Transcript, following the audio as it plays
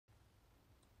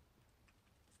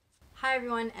Hi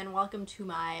everyone and welcome to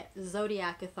my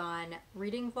Zodiacathon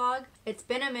reading vlog. It's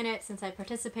been a minute since I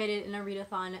participated in a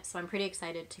read-a-thon, so I'm pretty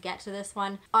excited to get to this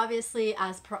one. Obviously,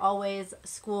 as per always,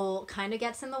 school kind of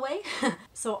gets in the way.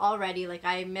 So already,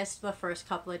 I missed the first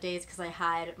couple of days because I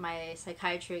had my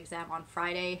psychiatry exam on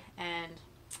Friday,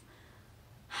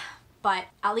 but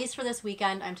at least for this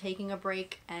weekend, I'm taking a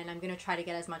break and I'm going to try to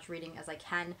get as much reading as I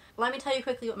can. Let me tell you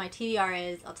quickly what my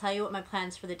TBR is, I'll tell you what my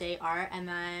plans for the day are, and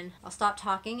then I'll stop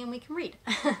talking and we can read.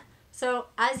 So,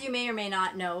 as you may or may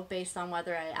not know, based on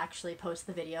whether I actually post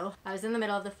the video, I was in the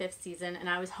middle of the 5th season and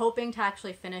I was hoping to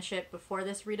actually finish it before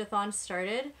this read-a-thon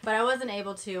started, but I wasn't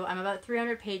able to. I'm about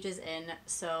 300 pages in,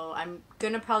 so I'm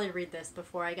gonna probably read this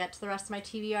before I get to the rest of my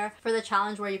TBR for the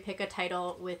challenge where you pick a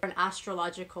title with an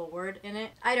astrological word in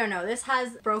it. I don't know, this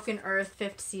has Broken Earth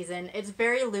 5th season. It's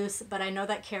very loose, but I know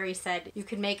that Kerri said you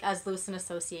could make as loose an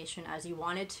association as you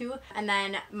wanted to. And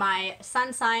then my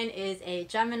sun sign is a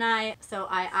Gemini, so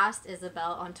I asked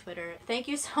Isabel on Twitter. Thank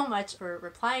you so much for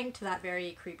replying to that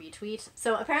very creepy tweet.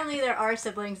 So apparently there are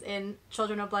siblings in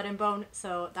Children of Blood and Bone,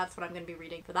 so that's what I'm going to be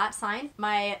reading for that sign.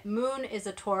 My moon is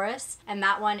a Taurus, and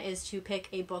that one is to pick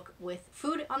a book with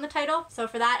food on the title. So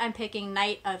for that I'm picking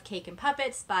Night of Cake and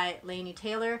Puppets by Laini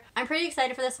Taylor. I'm pretty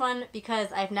excited for this one because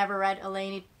I've never read a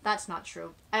Laini. That's not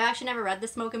true. I've actually never read the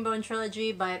Smoke and Bone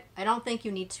trilogy, but I don't think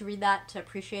you need to read that to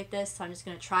appreciate this, so I'm just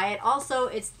gonna try it. Also,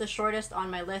 it's the shortest on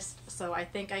my list, so I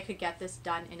think I could get this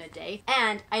done in a day.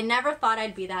 And I never thought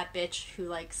I'd be that bitch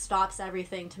who stops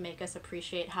everything to make us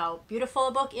appreciate how beautiful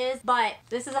a book is, but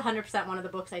this is 100% one of the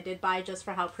books I did buy just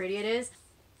for how pretty it is.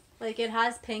 It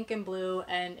has pink and blue,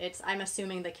 and I'm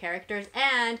assuming the characters,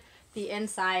 and the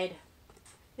inside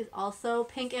is also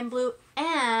pink and blue,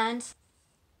 and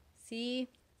see?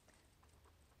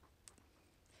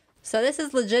 So this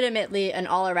is legitimately an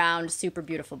all-around super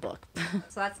beautiful book.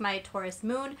 So that's my Taurus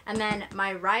moon. And then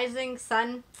my rising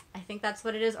sun, I think that's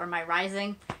what it is, or my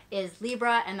rising, is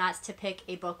Libra, and that's to pick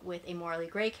a book with a morally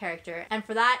gray character. And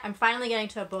for that, I'm finally getting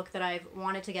to a book that I've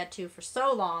wanted to get to for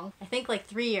so long, I think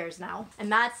 3 years now, and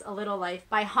that's A Little Life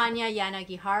by Hanya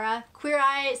Yanagihara. Queer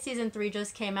Eye Season 3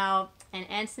 just came out, and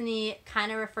Anthony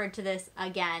kind of referred to this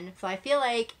again, so I feel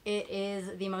like it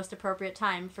is the most appropriate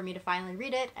time for me to finally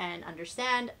read it and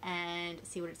understand and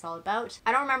see what it's all about.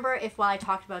 I don't remember if while I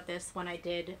talked about this when I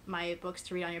did my books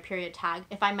to read on your period tag,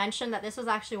 if I mentioned that this was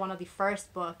actually one of the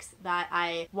first books that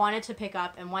I wanted to pick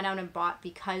up and went out and bought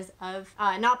because of,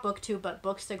 not BookTube, but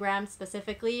Bookstagram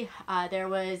specifically. There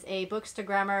was a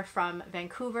Bookstagrammer from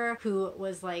Vancouver who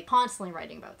was constantly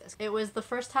writing about this. It was the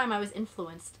first time I was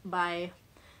influenced by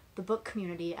the book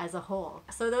community as a whole.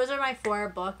 So those are my 4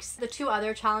 books. The 2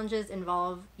 other challenges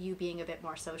involve you being a bit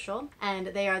more social, and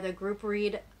they are the group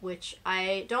read, which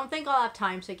I don't think I'll have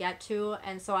time to get to,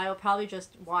 and so I will probably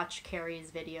just watch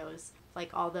Kerri's videos,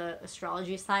 all the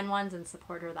astrology sign ones, and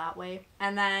support her that way.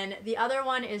 And then the other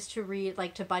one is to read,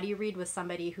 to buddy read with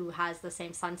somebody who has the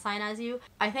same sun sign as you.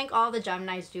 I think all the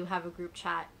Geminis do have a group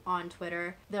chat on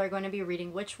Twitter. They're going to be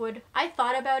reading Witchwood. I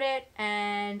thought about it,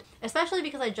 and especially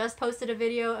because I just posted a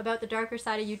video about the darker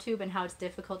side of YouTube and how it's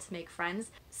difficult to make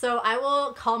friends. So I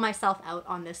will call myself out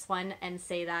on this one and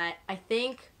say that I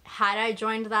think had I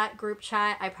joined that group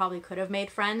chat, I probably could have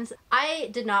made friends. I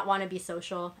did not want to be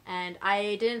social, and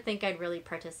I didn't think I'd really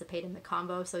participate in the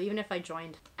combo, so even if I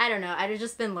joined, I don't know, I'd have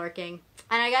just been lurking.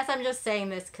 And I guess I'm just saying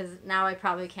this because now I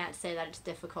probably can't say that it's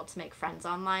difficult to make friends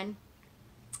online.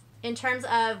 In terms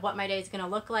of what my day is going to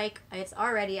look like, it's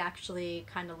already actually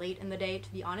kind of late in the day,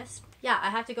 to be honest. Yeah,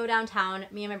 I have to go downtown.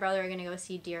 Me and my brother are going to go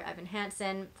see Dear Evan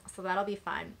Hansen, so that'll be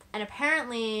fun. And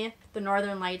apparently the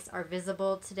Northern Lights are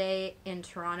visible today in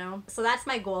Toronto. So that's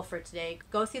my goal for today.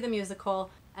 Go see the musical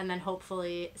and then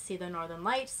hopefully see the Northern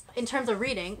Lights. In terms of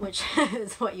reading, which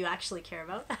is what you actually care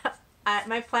about,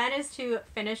 my plan is to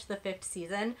finish the 5th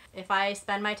season. If I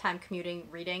spend my time commuting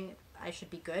reading, I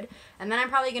should be good. And then I'm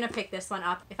probably gonna pick this one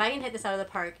up. If I can hit this out of the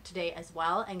park today as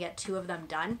well and get 2 of them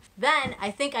done, then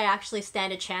I think I actually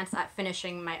stand a chance at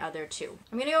finishing my other 2.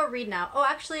 I'm gonna go read now. Oh,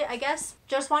 actually, I guess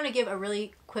just want to give a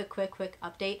really quick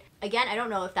update. Again, I don't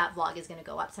know if that vlog is gonna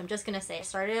go up, so I'm just gonna say I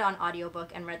started it on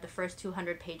audiobook and read the first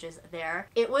 200 pages there.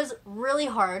 It was really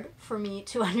hard for me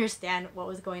to understand what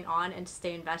was going on and to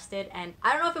stay invested, and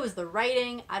I don't know if it was the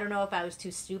writing, I don't know if I was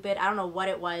too stupid, I don't know what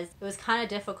it was. It was kind of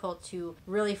difficult to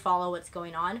really follow what's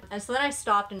going on. And so then I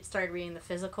stopped and started reading the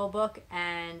physical book,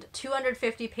 and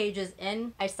 250 pages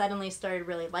in, I suddenly started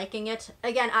really liking it.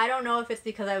 Again, I don't know if it's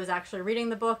because I was actually reading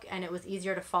the book and it was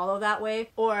easier to follow that way, way,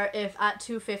 or if at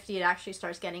 250 it actually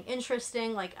starts getting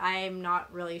interesting. Like, I'm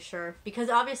not really sure, because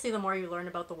obviously the more you learn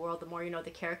about the world, the more you know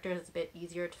the characters, it's a bit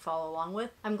easier to follow along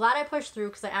with. I'm glad I pushed through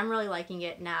because I am really liking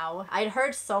it now. I'd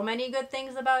heard so many good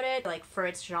things about it. Like, for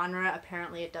its genre,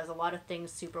 apparently it does a lot of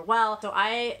things super well. So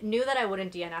I knew that I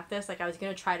wouldn't DNF this. Like, I was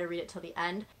gonna try to read it till the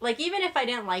end. Like, even if I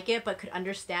didn't like it but could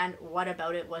understand what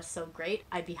about it was so great,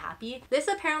 I'd be happy. This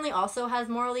apparently also has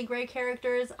morally gray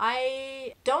characters.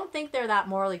 I don't think they're that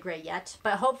morally gray yet,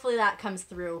 but hopefully that comes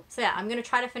through. So yeah, I'm gonna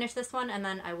try to finish this one, and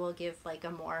then I will give like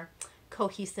a more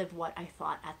cohesive what I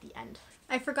thought at the end.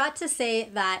 I forgot to say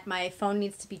that my phone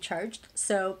needs to be charged,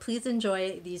 so please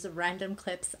enjoy these random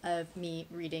clips of me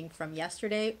reading from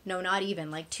yesterday. No, not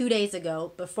even, like 2 days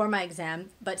ago, before my exam,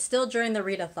 but still during the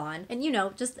read-a-thon. And you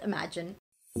know, just imagine.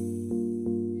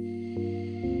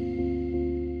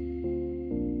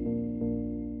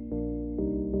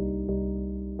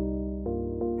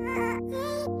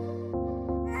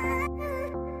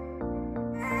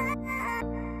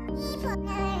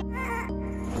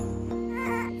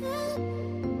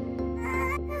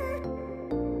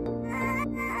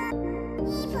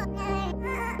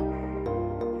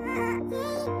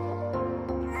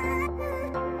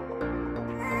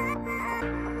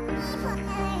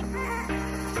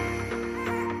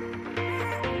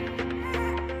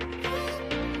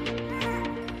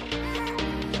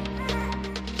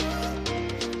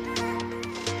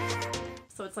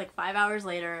 So it's like 5 hours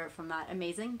later from that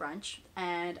amazing brunch,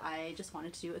 and I just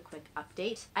wanted to do a quick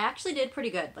update. I actually did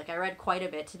pretty good. Like, I read quite a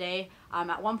bit today.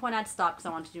 At one point I'd stopped because I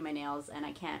wanted to do my nails, and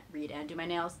I can't read and do my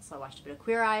nails, so I watched a bit of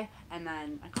Queer Eye, and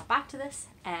then I got back to this,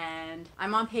 and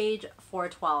I'm on page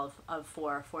 412 of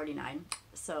 449.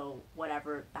 So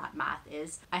whatever that math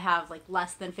is, I have like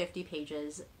less than 50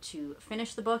 pages to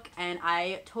finish the book, and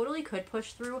I totally could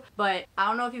push through, but I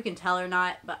don't know if you can tell or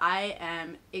not, but I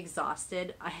am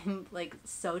exhausted. I'm like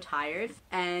so tired,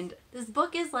 and this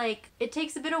book is like, it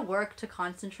takes a bit of work to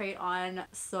concentrate on,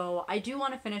 so I do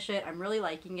want to finish it. I'm really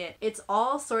liking it. It's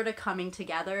all sort of coming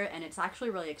together, and it's actually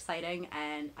really exciting,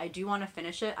 and I do want to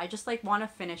finish it. I just like want to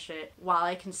finish it while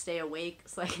I can stay awake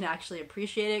so I can actually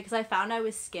appreciate it, because I found I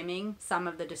was skimming some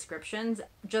of the descriptions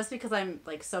just because I'm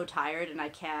like so tired and I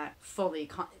can't fully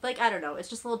like, I don't know, it's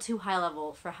just a little too high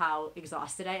level for how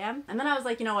exhausted I am. And then I was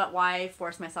like, you know what, why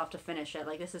force myself to finish it?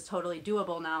 Like, this is totally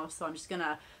doable now, so I'm just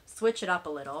gonna switch it up a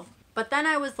little. But then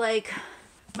I was like,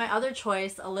 my other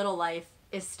choice, A Little Life,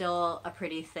 is still a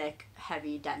pretty thick,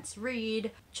 heavy, dense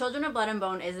read. Children of Blood and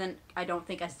Bone isn't, I don't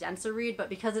think, as dense a read, but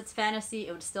because it's fantasy,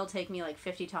 it would still take me like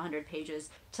 50 to 100 pages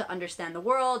to understand the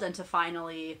world and to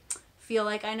finally feel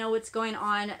like I know what's going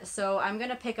on. So I'm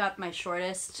gonna pick up my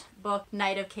shortest book,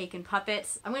 Night of Cake and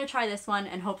Puppets. I'm gonna try this one,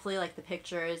 and hopefully like the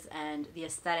pictures and the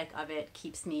aesthetic of it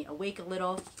keeps me awake a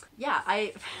little. Yeah,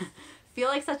 I feel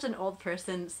like such an old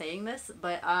person saying this,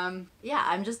 but yeah,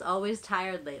 I'm just always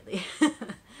tired lately.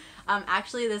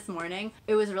 Actually this morning,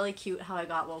 it was really cute how I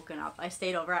got woken up. I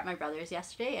stayed over at my brother's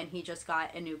yesterday, and he just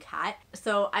got a new cat.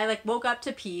 So I like woke up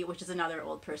to pee, which is another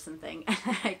old person thing.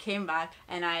 And I came back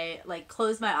and I like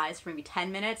closed my eyes for maybe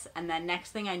 10 minutes. And then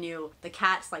next thing I knew, the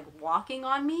cat's like walking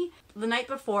on me. The night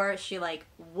before, she like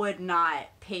would not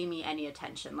pay me any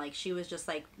attention. Like, she was just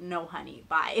like, no honey,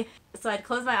 bye. So I'd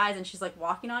close my eyes and she's like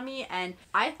walking on me, and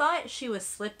I thought she was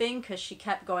slipping because she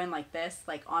kept going like this,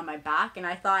 like on my back, and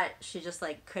I thought she just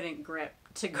like couldn't grip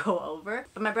to go over.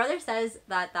 But my brother says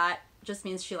that that just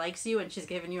means she likes you and she's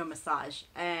giving you a massage,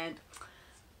 and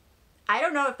I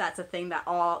don't know if that's a thing that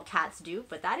all cats do,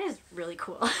 but that is really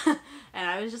cool. And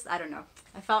I was just, I don't know.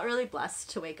 I felt really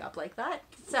blessed to wake up like that.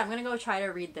 So I'm gonna go try to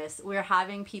read this. We're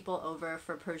having people over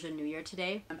for Persian New Year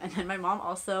today. And then my mom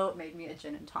also made me a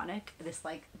gin and tonic. This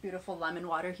like beautiful lemon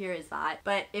water here is that.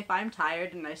 But if I'm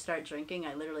tired and I start drinking,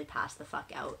 I literally pass the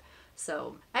fuck out.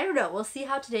 So I don't know, we'll see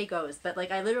how today goes, but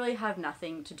like I literally have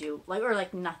nothing to do, like, or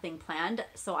like nothing planned.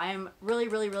 So I am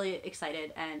really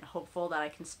excited and hopeful that I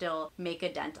can still make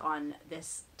a dent on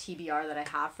this TBR that I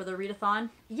have for the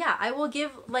read-a-thon. Yeah, I will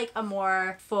give like a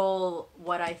more full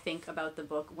what I think about the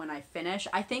book when I finish.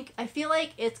 I feel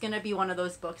like it's gonna be one of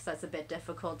those books that's a bit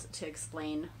difficult to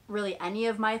explain really any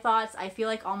of my thoughts. I feel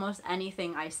like almost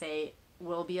anything I say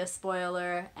will be a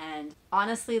spoiler, and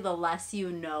honestly, the less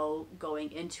you know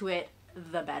going into it,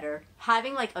 the better.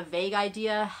 Having like a vague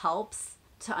idea helps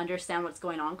to understand what's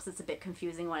going on because it's a bit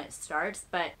confusing when it starts,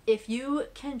 but if you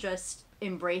can just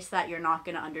embrace that you're not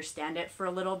going to understand it for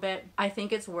a little bit, I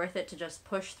think it's worth it to just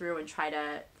push through and try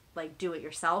to like do it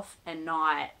yourself and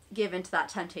not give into that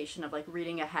temptation of like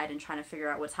reading ahead and trying to figure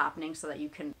out what's happening so that you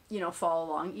can, you know, follow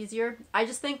along easier. I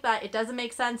just think that it doesn't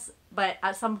make sense, but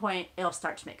at some point it'll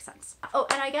start to make sense. Oh,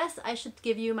 and I guess I should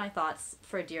give you my thoughts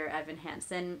for Dear Evan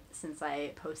Hansen since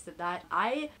I posted that.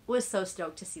 I was so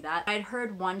stoked to see that. I'd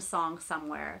heard one song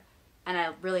somewhere and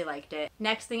I really liked it.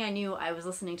 Next thing I knew, I was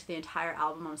listening to the entire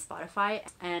album on Spotify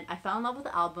and I fell in love with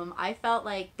the album. I felt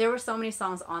like there were so many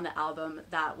songs on the album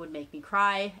that would make me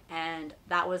cry, and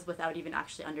that was without even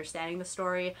actually understanding the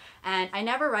story. And I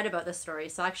never read about the story,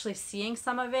 so actually seeing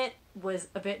some of it was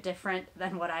a bit different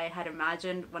than what I had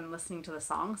imagined when listening to the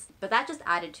songs. But that just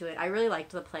added to it. I really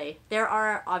liked the play. There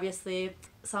are obviously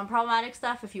some problematic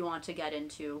stuff if you want to get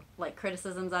into like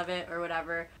criticisms of it or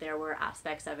whatever. There were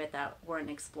aspects of it that weren't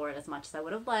explored as much as I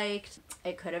would have liked.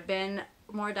 It could have been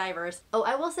more diverse. Oh,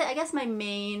 I will say, I guess my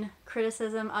main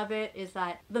criticism of it is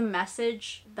that the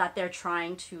message that they're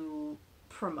trying to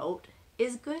promote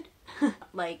is good.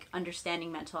 Like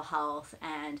understanding mental health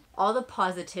and all the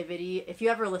positivity. If you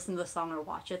ever listen to the song or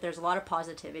watch it, there's a lot of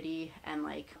positivity and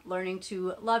like learning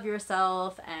to love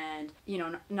yourself and, you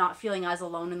know, not feeling as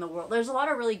alone in the world. There's a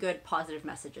lot of really good positive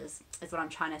messages is what I'm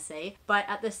trying to say. But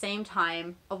at the same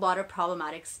time, a lot of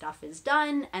problematic stuff is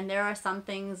done, and there are some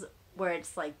things where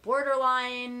it's like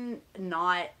borderline,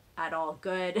 not at all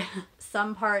good.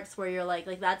 Some parts where you're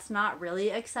like that's not really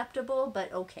acceptable,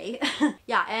 but okay.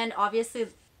 Yeah, and obviously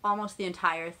almost the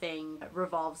entire thing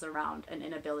revolves around an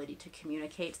inability to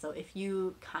communicate. So if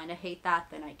you kind of hate that,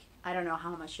 then I don't know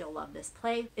how much you'll love this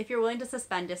play. If you're willing to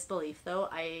suspend disbelief though,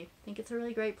 I think it's a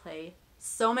really great play.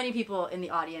 So many people in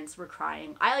the audience were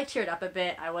crying. I like teared up a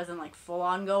bit. I wasn't like full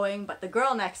on going, but the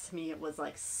girl next to me was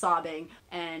like sobbing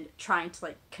and trying to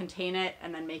like contain it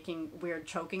and then making weird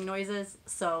choking noises.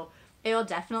 So it'll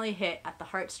definitely hit at the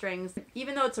heartstrings.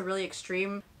 Even though it's a really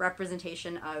extreme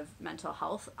representation of mental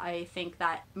health, I think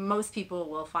that most people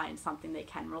will find something they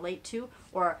can relate to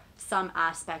or some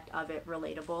aspect of it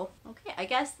relatable. Okay, I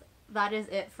guess that is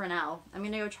it for now. I'm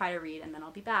gonna go try to read and then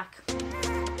I'll be back.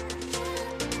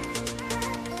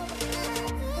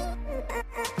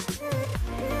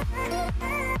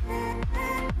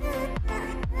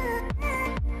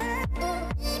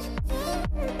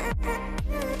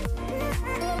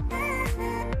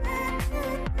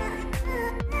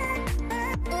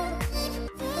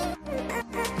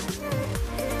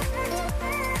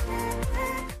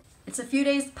 It's a few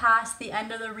days past the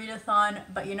end of the read-a-thon,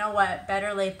 but you know what?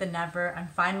 Better late than never. I'm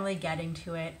finally getting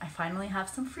to it. I finally have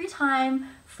some free time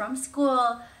from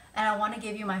school, and I want to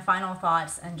give you my final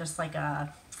thoughts and just like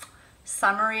a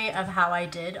summary of how I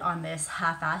did on this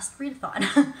half-assed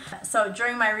read-a-thon. So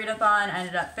during my read-a-thon, I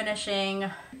ended up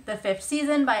finishing The 5th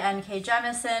Season by N.K.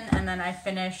 Jemisin, and then I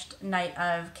finished Night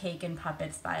of Cake and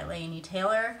Puppets by Laini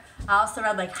Taylor. I also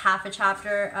read like half a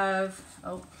chapter of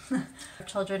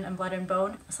Children in Blood and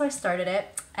Bone. So I started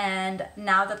it, and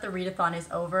now that the read-a-thon is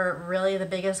over, really the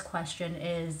biggest question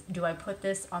is, do I put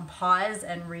this on pause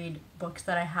and read books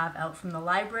that I have out from the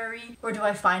library, or do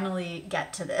I finally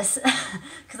get to this?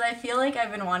 Because I feel like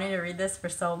I've been wanting to read this for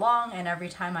so long, and every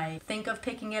time I think of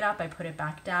picking it up, I put it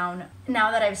back down.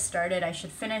 Now that I've started, I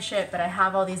should finish it, but I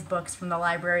have all these books from the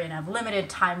library and I have limited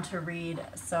time to read,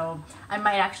 so I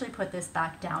might actually put this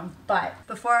back down. But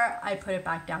before I put it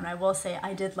back down, I will say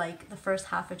I did like the first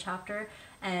half a chapter,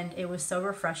 and it was so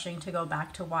refreshing to go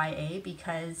back to YA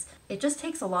because it just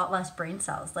takes a lot less brain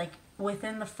cells. Like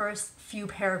within the first few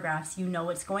paragraphs, you know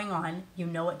what's going on, you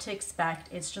know what to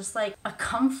expect. It's just like a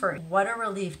comfort. What a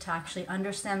relief to actually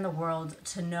understand the world,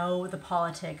 to know the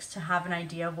politics, to have an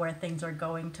idea of where things are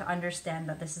going, to understand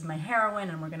that this is my heroine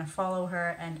and we're gonna follow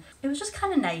her. And it was just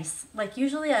kind of nice. Like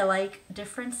usually I like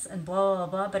difference and blah, blah,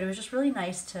 blah, but it was just really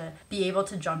nice to be able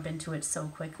to jump into it so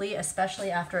quickly,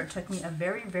 especially after it took me a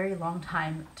very, very long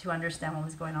time to understand what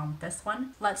was going on with this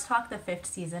one. Let's talk the 5th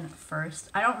season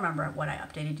first. I don't remember what I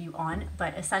updated you on,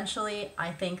 but essentially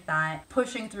I think that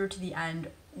pushing through to the end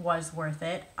was worth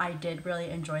it. I did really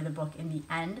enjoy the book in the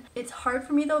end. It's hard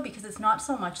for me though because it's not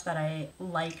so much that I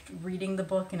liked reading the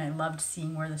book and I loved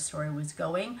seeing where the story was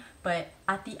going, but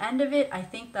at the end of it, I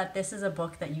think that this is a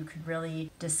book that you could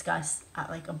really discuss at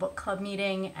like a book club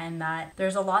meeting, and that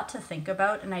there's a lot to think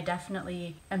about, and I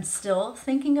definitely am still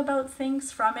thinking about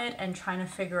things from it and trying to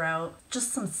figure out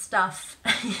just some stuff.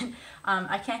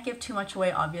 I can't give too much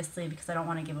away obviously because I don't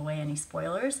want to give away any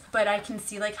spoilers, but I can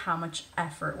see like how much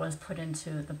effort was put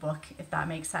into the book, if that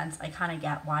makes sense. I kind of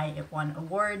get why it won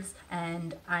awards,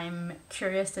 and I'm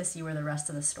curious to see where the rest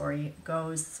of the story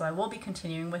goes, so I will be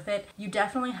continuing with it. You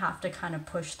definitely have have to kind of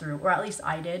push through, or at least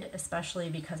I did, especially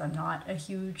because I'm not a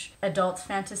huge adult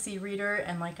fantasy reader.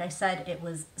 And like I said, it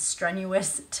was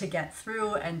strenuous to get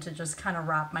through and to just kind of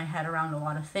wrap my head around a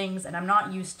lot of things. And I'm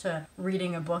not used to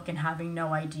reading a book and having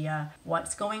no idea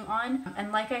what's going on.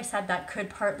 And like I said, that could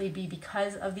partly be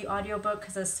because of the audiobook,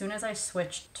 because as soon as I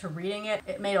switched to reading it,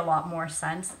 it made a lot more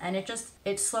sense. And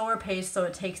it's slower paced, so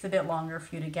it takes a bit longer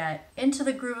for you to get into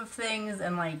the groove of things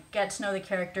and like get to know the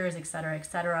characters, etc.,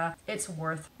 etc. It's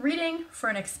worth reading for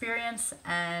an experience,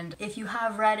 and if you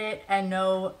have read it and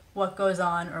know what goes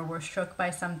on or were shook by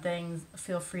some things,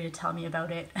 feel free to tell me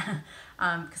about it,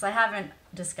 because I haven't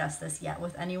discussed this yet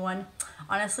with anyone.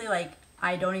 Honestly, like,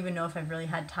 I don't even know if I've really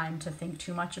had time to think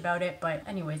too much about it, but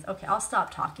anyways, okay, I'll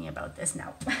stop talking about this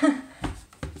now.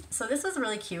 So this was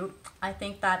really cute. I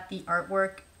think that the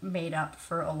artwork made up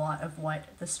for a lot of what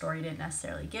the story didn't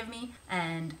necessarily give me,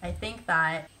 and I think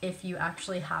that if you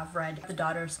actually have read the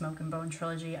Daughter of Smoke and Bone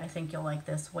trilogy, I think you'll like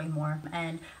this way more.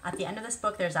 And at the end of this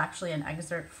book, there's actually an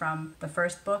excerpt from the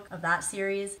first book of that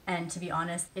series, and to be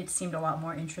honest, it seemed a lot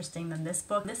more interesting than this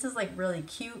book. This is like really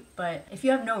cute, but if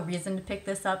you have no reason to pick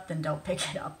this up, then don't pick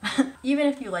it up. Even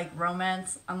if you like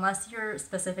romance, unless you're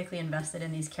specifically invested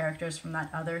in these characters from that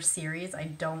other series, I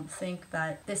don't think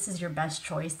that this is your best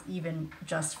choice, even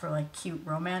just for like cute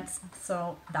romance.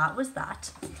 So that was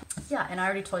that. Yeah, and I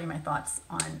already told you my thoughts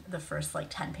on the first like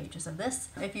 10 pages of this.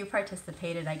 If you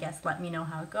participated, I guess let me know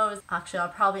how it goes. Actually, I'll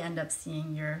probably end up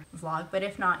seeing your vlog, but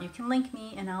if not, you can link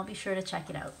me and I'll be sure to check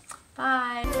it out.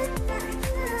 Bye!